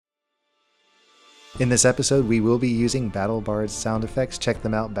In this episode, we will be using BattleBards sound effects. Check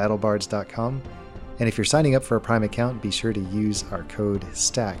them out, battlebards.com. And if you're signing up for a Prime account, be sure to use our code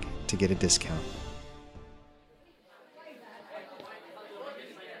STACK to get a discount.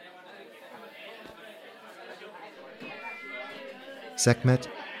 Sekhmet,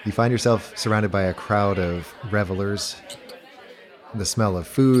 you find yourself surrounded by a crowd of revelers. The smell of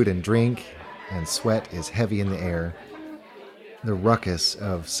food and drink and sweat is heavy in the air. The ruckus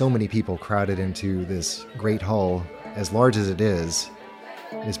of so many people crowded into this great hall, as large as it is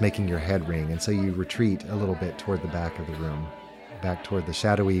making your head ring, and so you retreat a little bit toward the back of the room, back toward the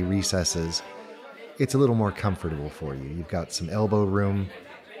shadowy recesses. It's a little more comfortable for you. You've got some elbow room,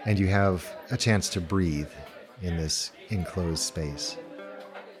 and you have a chance to breathe in this enclosed space.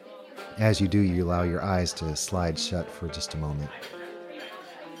 As you do, you allow your eyes to slide shut for just a moment.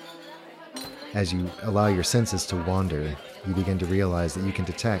 As you allow your senses to wander, you begin to realize that you can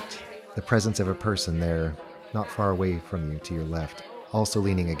detect the presence of a person there, not far away from you to your left, also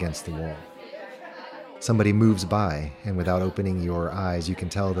leaning against the wall. Somebody moves by, and without opening your eyes, you can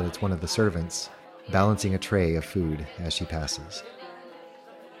tell that it's one of the servants, balancing a tray of food as she passes.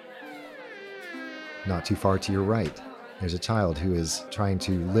 Not too far to your right, there's a child who is trying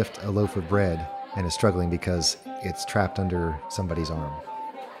to lift a loaf of bread and is struggling because it's trapped under somebody's arm.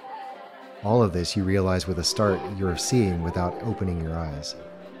 All of this you realize with a start you're seeing without opening your eyes.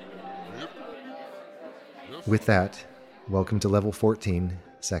 With that, welcome to level 14,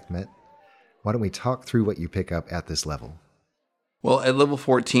 Sekhmet. Why don't we talk through what you pick up at this level? Well, at level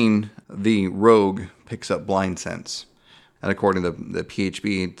 14, the rogue picks up blind sense. And according to the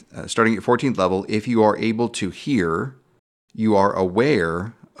PHB, starting at 14th level, if you are able to hear, you are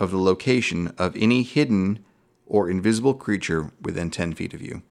aware of the location of any hidden or invisible creature within 10 feet of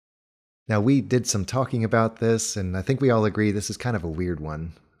you. Now, we did some talking about this, and I think we all agree this is kind of a weird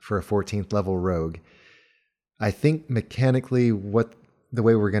one for a 14th level rogue. I think mechanically the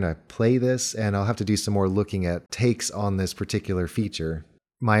way we're going to play this, and I'll have to do some more looking at takes on this particular feature.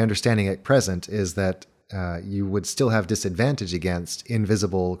 My understanding at present is that you would still have disadvantage against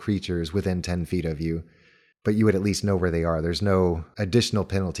invisible creatures within 10 feet of you, but you would at least know where they are. There's no additional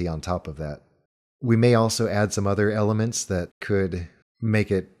penalty on top of that. We may also add some other elements that could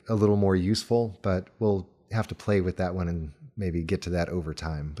make it a little more useful, but we'll have to play with that one and maybe get to that over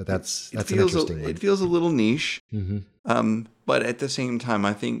time. But that's an interesting one. It feels a little niche, Mm-hmm. but at the same time,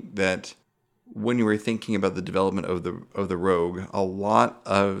 I think that when you were thinking about the development of the rogue, a lot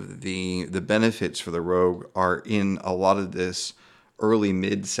of the benefits for the rogue are in a lot of this early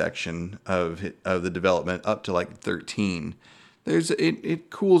mid section of the development up to like 13. It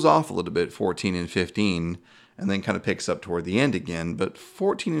cools off a little bit 14 and 15. And then kind of picks up toward the end again. But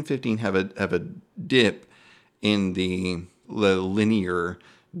 14 and 15 have a dip in the linear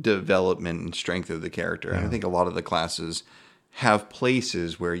development and strength of the character. Yeah. And I think a lot of the classes have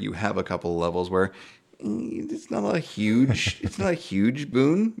places where you have a couple of levels where it's not a huge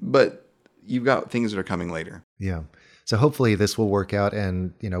boon, but you've got things that are coming later. Yeah. So hopefully this will work out,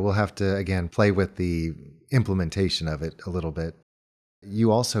 and we'll have to again play with the implementation of it a little bit.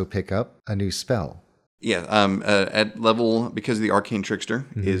 You also pick up a new spell. Yeah, at level, because the Arcane Trickster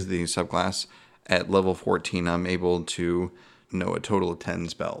is the subclass, at level 14, I'm able to know a total of 10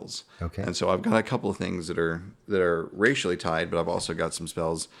 spells. Okay. And so I've got a couple of things that are racially tied, but I've also got some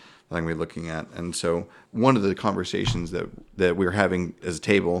spells that I'm going to be looking at. And so one of the conversations that we're having as a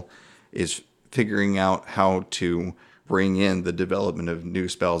table is figuring out how to bring in the development of new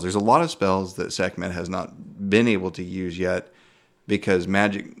spells. There's a lot of spells that Sekhmet has not been able to use yet, because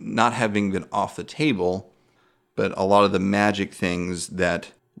magic not having been off the table, but a lot of the magic things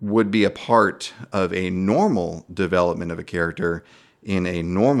that would be a part of a normal development of a character in a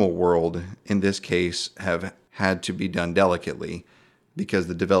normal world, in this case, have had to be done delicately, because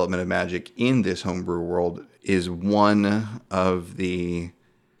the development of magic in this homebrew world is one of the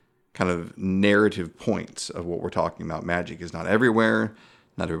kind of narrative points of what we're talking about. Magic is not everywhere.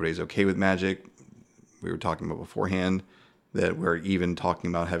 Not everybody's okay with magic. We were talking about beforehand that we're even talking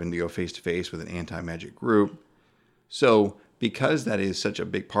about having to go face-to-face with an anti-magic group. So because that is such a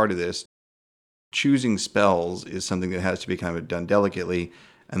big part of this, choosing spells is something that has to be kind of done delicately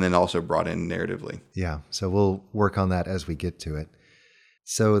and then also brought in narratively. Yeah, so we'll work on that as we get to it.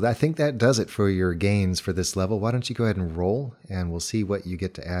 So I think that does it for your gains for this level. Why don't you go ahead and roll, and we'll see what you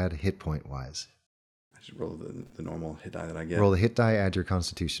get to add hit point-wise. I should roll the normal hit die that I get. Roll the hit die, add your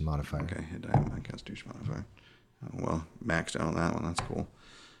Constitution modifier. Okay, hit die, my Constitution modifier. Oh, well, maxed out on that one. That's cool.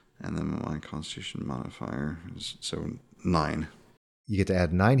 And then my Constitution modifier is 9. You get to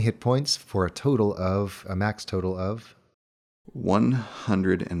add 9 hit points for a max total of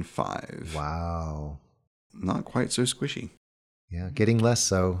 105. Wow. Not quite so squishy. Yeah, getting less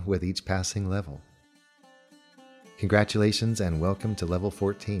so with each passing level. Congratulations and welcome to level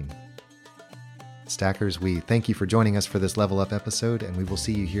 14. Stackers, we thank you for joining us for this Level Up episode, and we will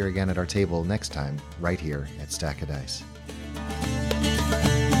see you here again at our table next time, right here at Stack of Dice.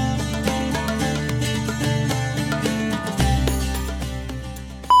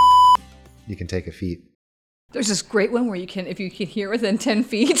 You can take a feat. There's this great one where you can, if you can hear within 10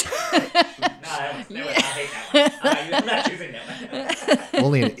 feet. I hate that one. I'm not choosing that one.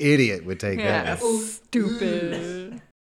 Only an idiot would take that one. Stupid.